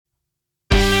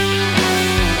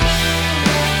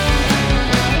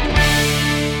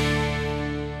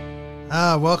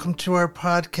Welcome to our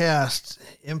podcast,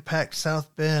 Impact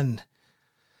South Bend.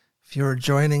 If you are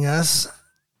joining us,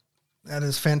 that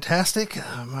is fantastic.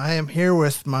 I am here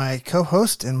with my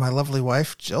co-host and my lovely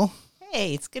wife, Jill.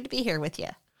 Hey, it's good to be here with you.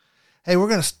 Hey, we're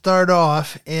going to start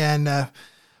off and want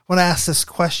to ask this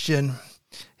question.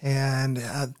 And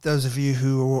those of you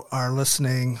who are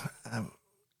listening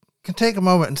can take a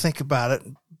moment and think about it.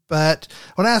 But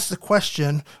I want to ask the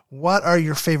question, what are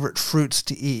your favorite fruits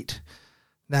to eat?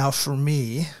 Now, for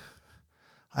me,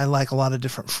 I like a lot of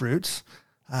different fruits.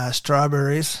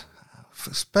 Strawberries,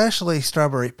 especially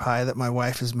strawberry pie that my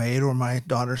wife has made or my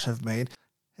daughters have made.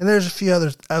 And there's a few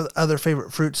other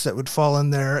favorite fruits that would fall in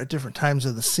there at different times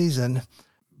of the season.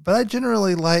 But I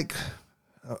generally like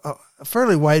a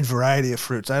fairly wide variety of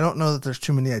fruits. I don't know that there's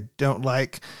too many I don't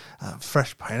like.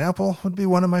 Fresh pineapple would be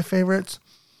one of my favorites.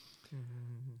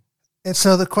 Mm-hmm. And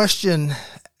so the question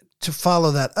to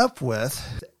follow that up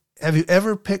with, have you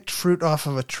ever picked fruit off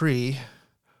of a tree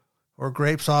or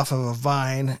grapes off of a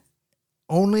vine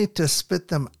only to spit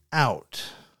them out?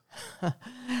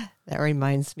 That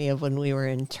reminds me of when we were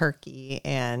in Turkey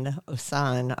and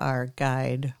Osan, our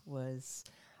guide, was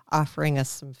offering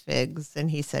us some figs. And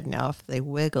he said, now, if they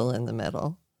wiggle in the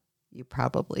middle, you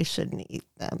probably shouldn't eat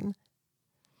them.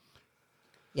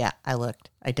 Yeah, I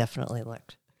looked. I definitely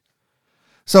looked.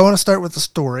 So I want to start with the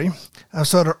story.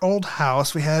 So at our old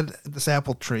house, we had this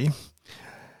apple tree.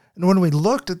 And when we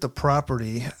looked at the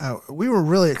property, we were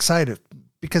really excited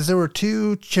because there were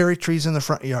 2 cherry trees in the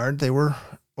front yard. They were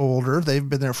older. They've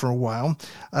been there for a while.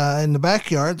 In the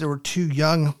backyard, there were 2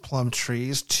 young plum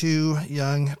trees, 2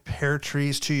 young pear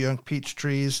trees, 2 young peach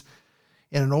trees,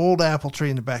 and an old apple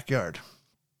tree in the backyard.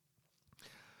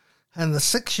 And the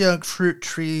 6 young fruit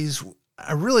trees,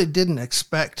 I really didn't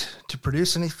expect to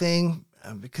produce anything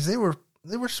because they were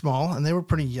small and they were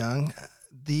pretty young.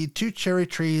 The 2 cherry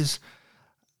trees,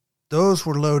 those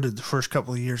were loaded the first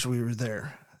couple of years we were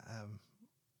there.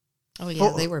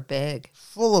 They were big.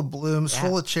 Full of blooms,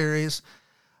 full of cherries.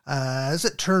 As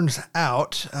it turns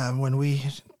out, when we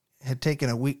had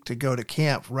taken a week to go to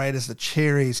camp, right as the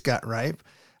cherries got ripe,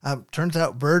 turns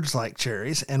out birds like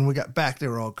cherries, and we got back, they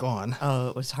were all gone. Oh,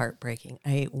 it was heartbreaking.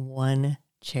 I ate 1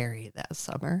 cherry that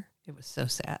summer. It was so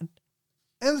sad.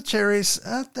 And the cherries,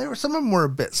 some of them were a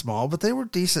bit small, but they were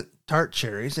decent tart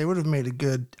cherries. They would have made a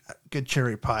good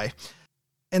cherry pie.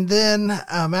 And then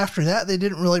after that, they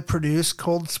didn't really produce.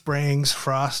 Cold springs,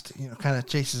 frost, kind of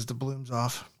chases the blooms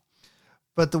off.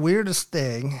 But the weirdest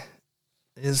thing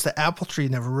is the apple tree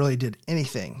never really did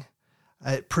anything.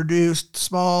 It produced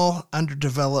small,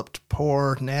 underdeveloped,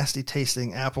 poor, nasty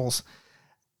tasting apples.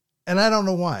 And I don't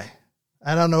know why.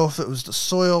 I don't know if it was the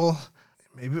soil.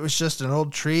 Maybe it was just an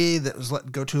old tree that was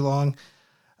let go too long.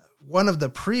 One of the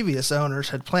previous owners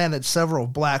had planted several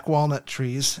black walnut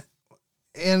trees.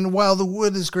 And while the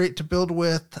wood is great to build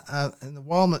with, and the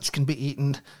walnuts can be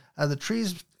eaten, the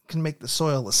trees can make the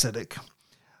soil acidic.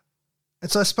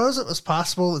 And so I suppose it was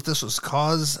possible that this was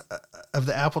cause of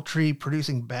the apple tree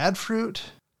producing bad fruit.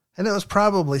 And it was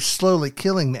probably slowly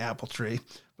killing the apple tree.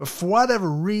 But for whatever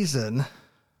reason,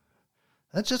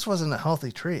 that just wasn't a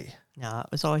healthy tree. No, it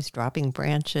was always dropping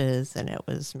branches, and it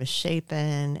was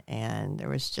misshapen, and there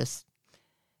was just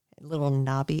little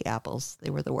knobby apples. They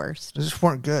were the worst. They just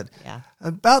weren't good. Yeah.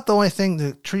 About the only thing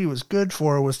the tree was good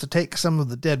for was to take some of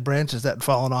the dead branches that had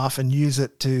fallen off and use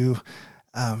it to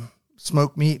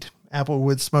smoke meat,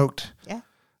 applewood smoked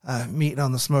meat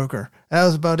on the smoker. That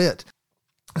was about it.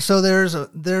 So there's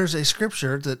a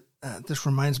scripture that this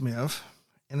reminds me of,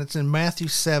 and it's in Matthew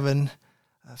 7,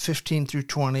 15 through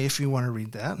 20, if you want to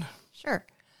read that. Sure.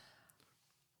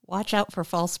 Watch out for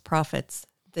false prophets.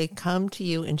 They come to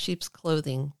you in sheep's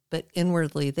clothing, but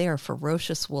inwardly they are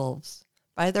ferocious wolves.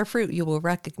 By their fruit you will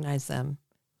recognize them.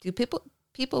 Do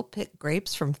people pick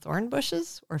grapes from thorn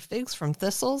bushes or figs from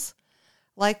thistles?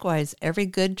 Likewise, every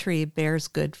good tree bears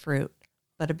good fruit,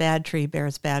 but a bad tree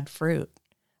bears bad fruit.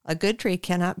 A good tree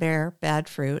cannot bear bad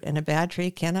fruit, and a bad tree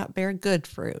cannot bear good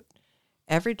fruit.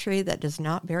 Every tree that does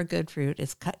not bear good fruit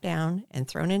is cut down and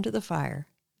thrown into the fire.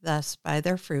 Thus, by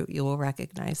their fruit, you will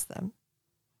recognize them.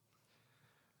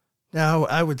 Now,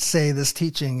 I would say this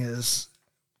teaching is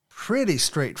pretty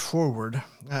straightforward.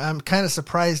 I'm kind of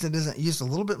surprised it isn't used a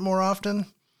little bit more often.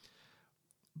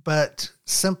 But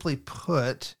simply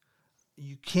put,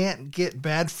 you can't get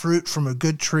bad fruit from a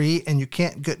good tree, and you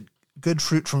can't get good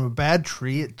fruit from a bad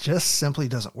tree. It just simply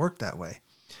doesn't work that way.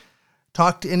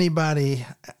 Talk to anybody,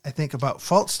 I think, about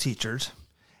false teachers,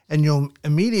 and you'll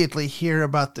immediately hear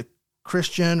about the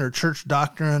Christian or church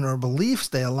doctrine or beliefs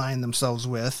they align themselves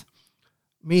with,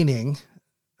 meaning,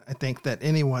 I think, that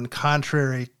anyone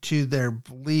contrary to their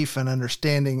belief and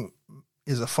understanding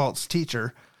is a false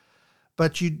teacher,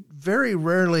 but you very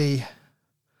rarely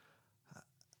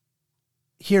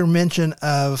hear mention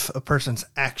of a person's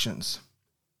actions.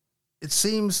 It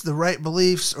seems the right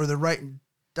beliefs or the right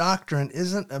doctrine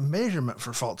isn't a measurement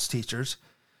for false teachers.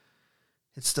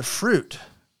 It's the fruit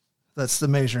that's the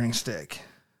measuring stick.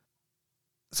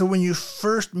 So when you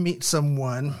first meet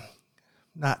someone,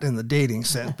 not in the dating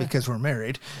sense because we're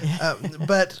married,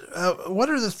 but what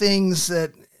are the things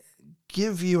that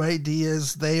give you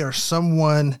ideas they are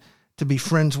someone to be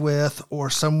friends with or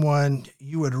someone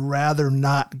you would rather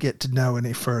not get to know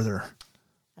any further?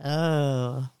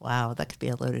 Oh, wow. That could be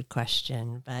a loaded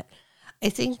question. But I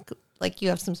think like you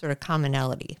have some sort of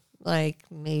commonality. Like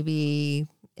maybe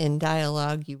in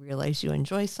dialogue, you realize you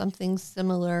enjoy something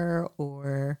similar,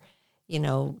 or, you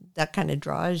know, that kind of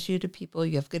draws you to people.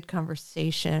 You have good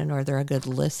conversation, or they're a good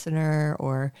listener,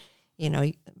 or, you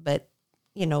know, but,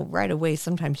 you know, right away,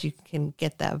 sometimes you can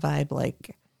get that vibe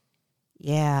like,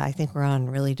 yeah, I think we're on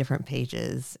really different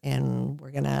pages and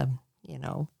we're going to, you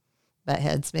know, butt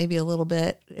heads maybe a little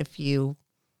bit if you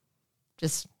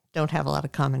just don't have a lot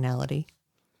of commonality.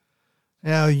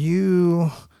 Now,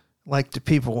 you like to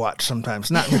people watch sometimes,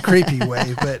 not in a creepy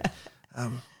way, but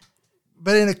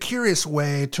in a curious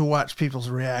way to watch people's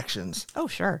reactions. Oh,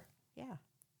 sure. Yeah.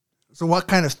 So what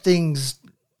kind of things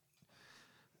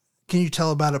can you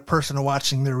tell about a person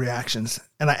watching their reactions?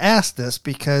 And I ask this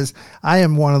because I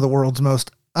am one of the world's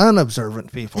most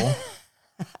unobservant people.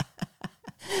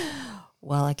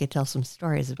 Well, I could tell some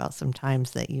stories about some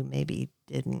times that you maybe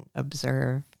didn't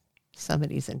observe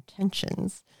somebody's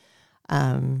intentions.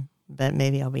 But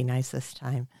maybe I'll be nice this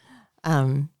time.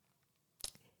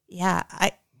 Yeah,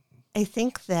 I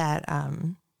think that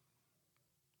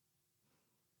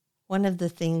one of the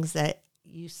things that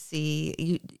you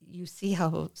see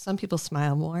how some people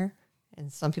smile more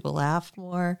and some people laugh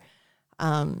more.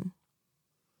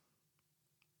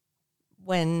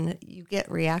 When you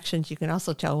get reactions, you can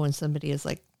also tell when somebody is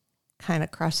like kind of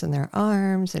crossing their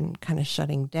arms and kind of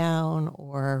shutting down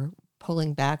or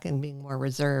pulling back and being more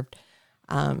reserved.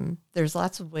 There's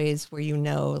lots of ways where you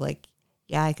know, like,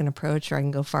 yeah, I can approach or I can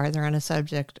go farther on a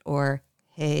subject, or,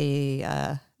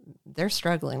 hey, they're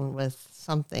struggling with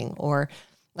something, or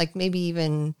like maybe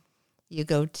even you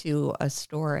go to a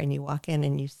store and you walk in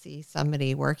and you see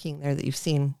somebody working there that you've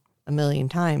seen a million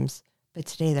times, but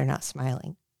today they're not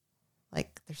smiling.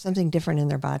 Like there's something different in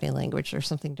their body language or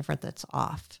something different that's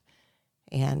off.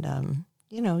 And,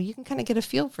 you know, you can kind of get a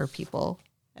feel for people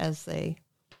as they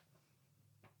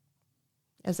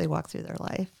walk through their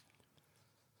life.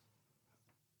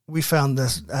 We found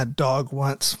this dog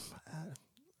once.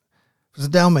 It was a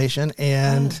Dalmatian,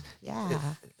 and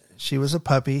she was a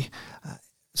puppy,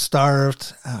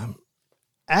 starved,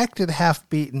 acted half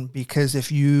beaten because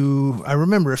I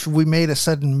remember if we made a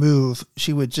sudden move,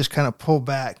 she would just kind of pull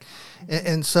back.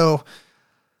 And so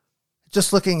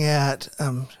just looking at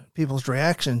people's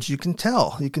reactions, you can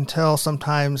tell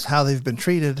sometimes how they've been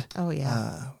treated. Oh,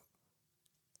 yeah.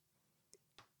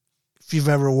 If you've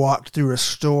ever walked through a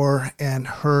store and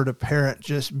heard a parent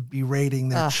just berating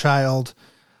their child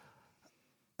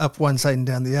up one side and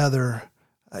down the other,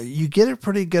 you get a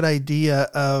pretty good idea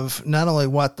of not only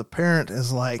what the parent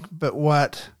is like, but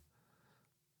what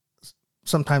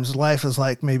sometimes life is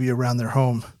like maybe around their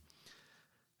home.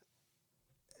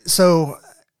 So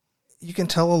you can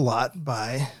tell a lot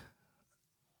by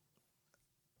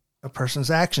a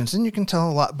person's actions, and you can tell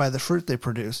a lot by the fruit they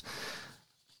produce.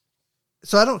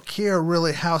 So I don't care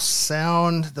really how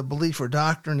sound the belief or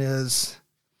doctrine is,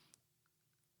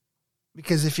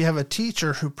 because if you have a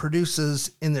teacher who produces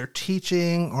in their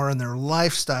teaching or in their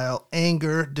lifestyle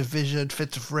anger, division,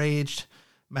 fits of rage,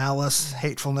 malice,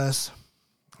 hatefulness,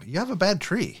 you have a bad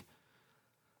tree.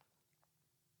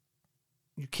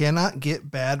 You cannot get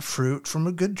bad fruit from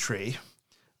a good tree.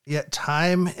 Yet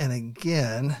time and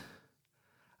again,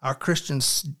 our Christian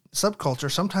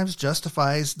subculture sometimes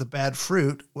justifies the bad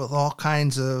fruit with all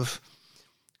kinds of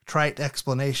trite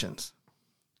explanations.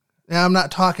 Now, I'm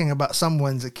not talking about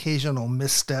someone's occasional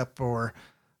misstep or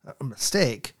a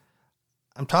mistake.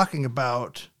 I'm talking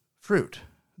about fruit,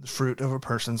 the fruit of a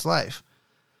person's life.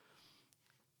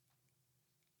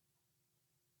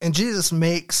 And Jesus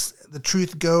makes the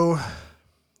truth go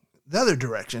the other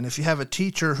direction. If you have a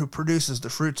teacher who produces the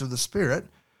fruits of the Spirit,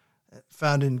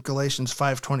 found in Galatians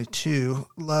 5:22,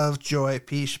 love, joy,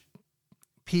 peace,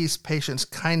 patience,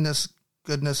 kindness,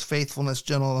 goodness, faithfulness,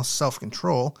 gentleness,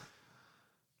 self-control,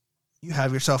 you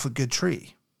have yourself a good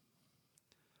tree.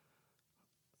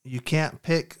 You can't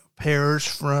pick pears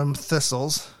from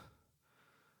thistles,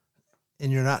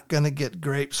 and you're not going to get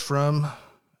grapes from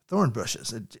thorn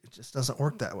bushes. It just doesn't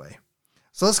work that way.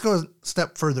 So let's go a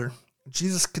step further.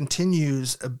 Jesus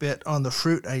continues a bit on the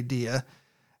fruit idea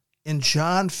in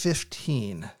John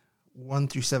 15, 1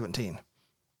 through 17.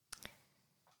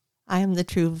 I am the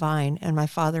true vine, and my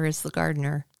Father is the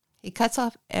gardener. He cuts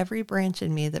off every branch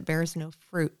in me that bears no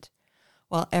fruit,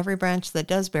 while every branch that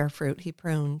does bear fruit he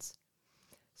prunes,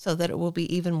 so that it will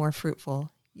be even more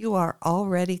fruitful. You are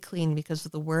already clean because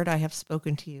of the word I have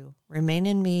spoken to you. Remain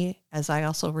in me as I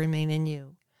also remain in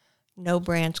you. No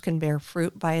branch can bear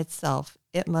fruit by itself.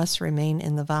 It must remain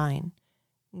in the vine.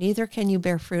 Neither can you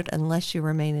bear fruit unless you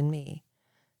remain in me.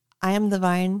 I am the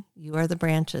vine, you are the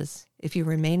branches. If you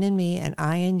remain in me and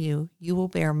I in you, you will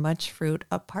bear much fruit.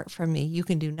 Apart from me, you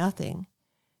can do nothing.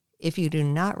 If you do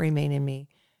not remain in me,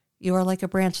 you are like a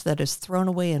branch that is thrown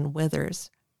away and withers.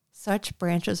 Such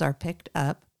branches are picked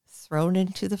up, thrown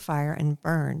into the fire, and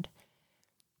burned.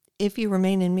 If you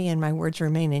remain in me and my words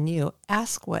remain in you,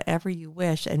 ask whatever you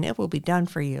wish, and it will be done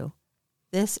for you.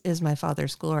 This is my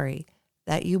Father's glory,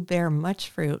 that you bear much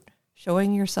fruit,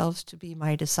 showing yourselves to be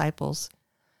my disciples.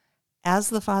 As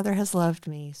the Father has loved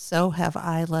me, so have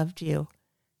I loved you.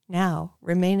 Now,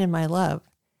 remain in my love.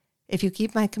 If you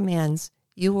keep my commands,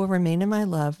 you will remain in my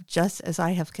love, just as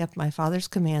I have kept my Father's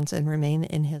commands and remain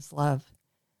in his love.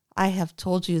 I have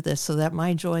told you this so that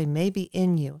my joy may be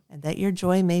in you, and that your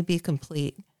joy may be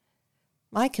complete.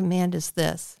 My command is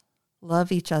this: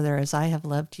 love each other as I have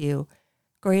loved you.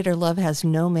 Greater love has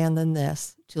no man than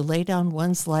this, to lay down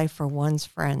one's life for one's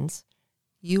friends.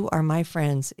 You are my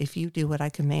friends if you do what I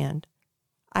command.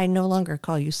 I no longer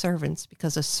call you servants,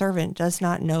 because a servant does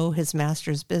not know his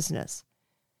master's business.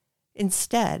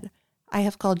 Instead, I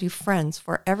have called you friends,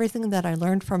 for everything that I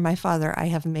learned from my Father I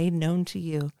have made known to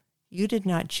you. You did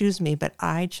not choose me, but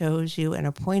I chose you and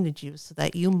appointed you so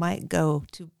that you might go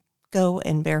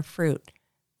and bear fruit,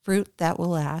 fruit that will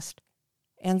last.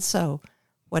 And so,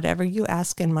 whatever you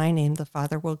ask in my name, the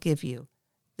Father will give you.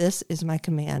 This is my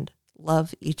command: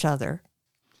 love each other.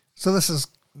 So this is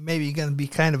maybe going to be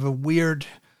kind of a weird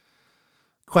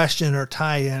question or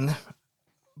tie-in,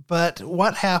 but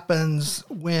what happens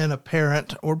when a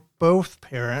parent or both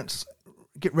parents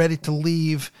get ready to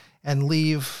leave and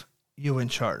leave you in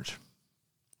charge?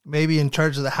 Maybe in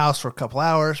charge of the house for a couple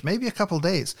hours, maybe a couple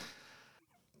days.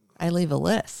 I leave a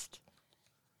list.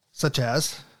 Such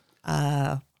as?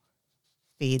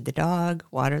 Feed the dog,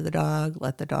 water the dog,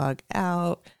 let the dog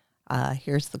out.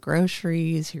 Here's the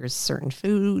groceries. Here's certain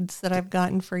foods that I've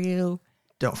gotten for you.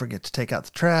 Don't forget to take out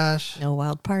the trash. No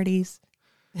wild parties.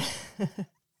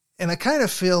 And I kind of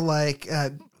feel like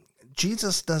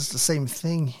Jesus does the same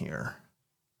thing here.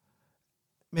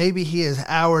 Maybe he is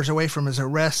hours away from his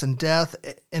arrest and death,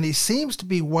 and he seems to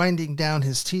be winding down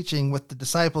his teaching with the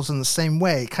disciples in the same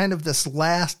way. Kind of this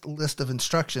last list of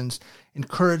instructions,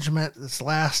 encouragement, this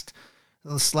last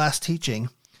teaching.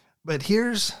 But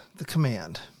here's the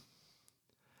command.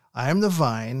 I am the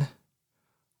vine,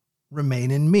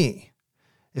 remain in me.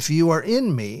 If you are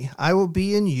in me, I will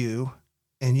be in you,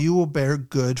 and you will bear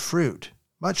good fruit,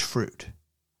 much fruit.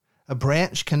 A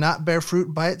branch cannot bear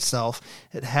fruit by itself.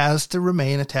 It has to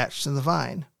remain attached to the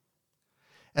vine.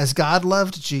 As God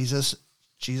loved Jesus,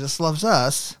 Jesus loves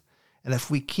us, and if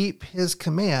we keep his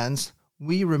commands,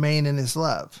 we remain in his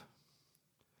love.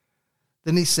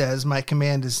 Then he says, my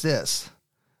command is this: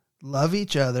 love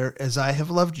each other as I have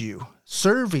loved you.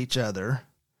 Serve each other.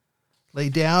 Lay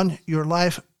down your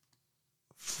life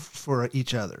for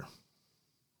each other.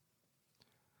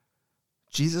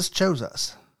 Jesus chose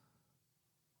us.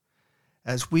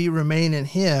 As we remain in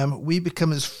him, we become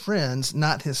his friends,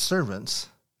 not his servants.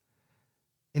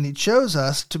 And he chose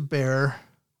us to bear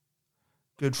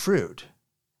good fruit.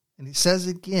 And he says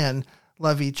again,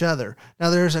 love each other. Now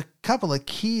there's a couple of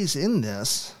keys in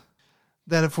this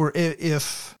that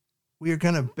if we are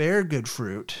going to bear good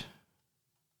fruit,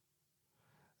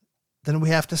 then we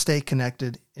have to stay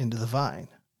connected into the vine.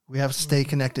 We have to stay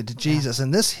connected to Jesus.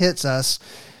 And this hits us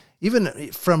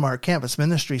even from our campus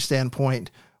ministry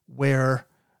standpoint, where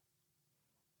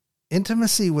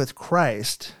intimacy with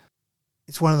Christ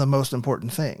is one of the most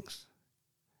important things.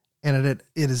 And it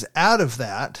is out of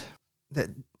that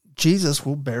Jesus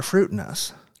will bear fruit in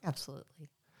us. Absolutely.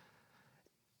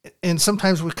 And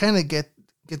sometimes we kind of get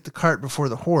the cart before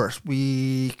the horse.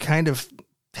 We kind of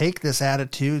take this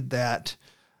attitude that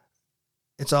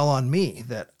it's all on me,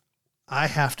 that I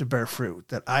have to bear fruit,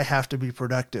 that I have to be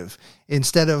productive,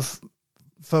 instead of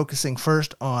focusing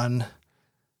first on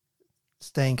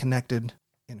staying connected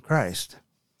in Christ.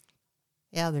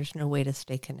 Yeah, there's no way to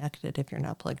stay connected if you're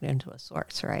not plugged into a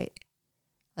source, right?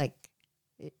 Like,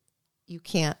 you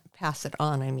can't pass it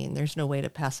on. I mean, there's no way to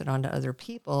pass it on to other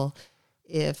people.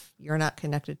 If you're not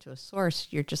connected to a source,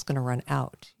 you're just going to run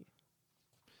out.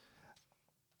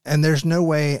 And there's no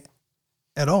way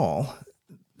at all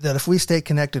that if we stay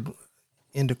connected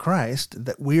into Christ,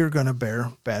 that we are going to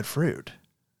bear bad fruit,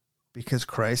 because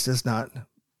Christ is not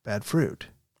bad fruit.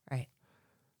 Right.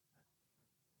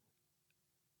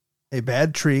 A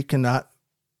bad tree cannot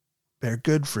bear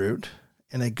good fruit,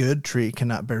 and a good tree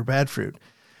cannot bear bad fruit.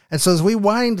 And so as we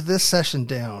wind this session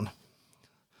down,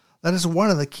 that is one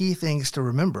of the key things to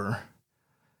remember.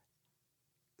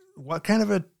 What kind of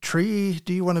a tree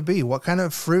do you want to be? What kind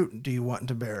of fruit do you want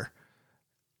to bear?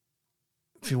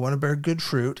 If you want to bear good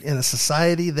fruit in a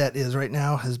society that is right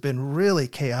now has been really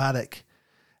chaotic,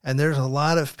 and there's a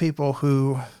lot of people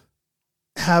who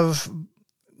have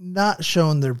not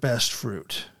shown their best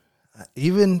fruit.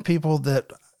 Even people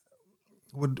that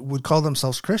would call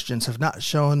themselves Christians have not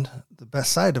shown the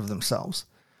best side of themselves.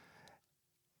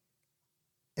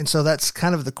 And so that's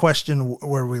kind of the question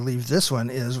where we leave this one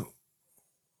is,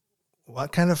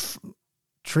 what kind of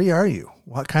tree are you?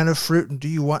 What kind of fruit do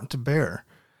you want to bear?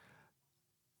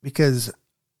 Because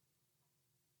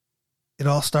it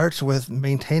all starts with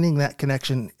maintaining that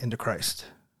connection into Christ.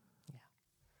 Yeah.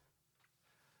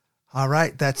 All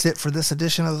right, that's it for this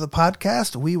edition of the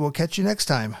podcast. We will catch you next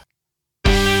time.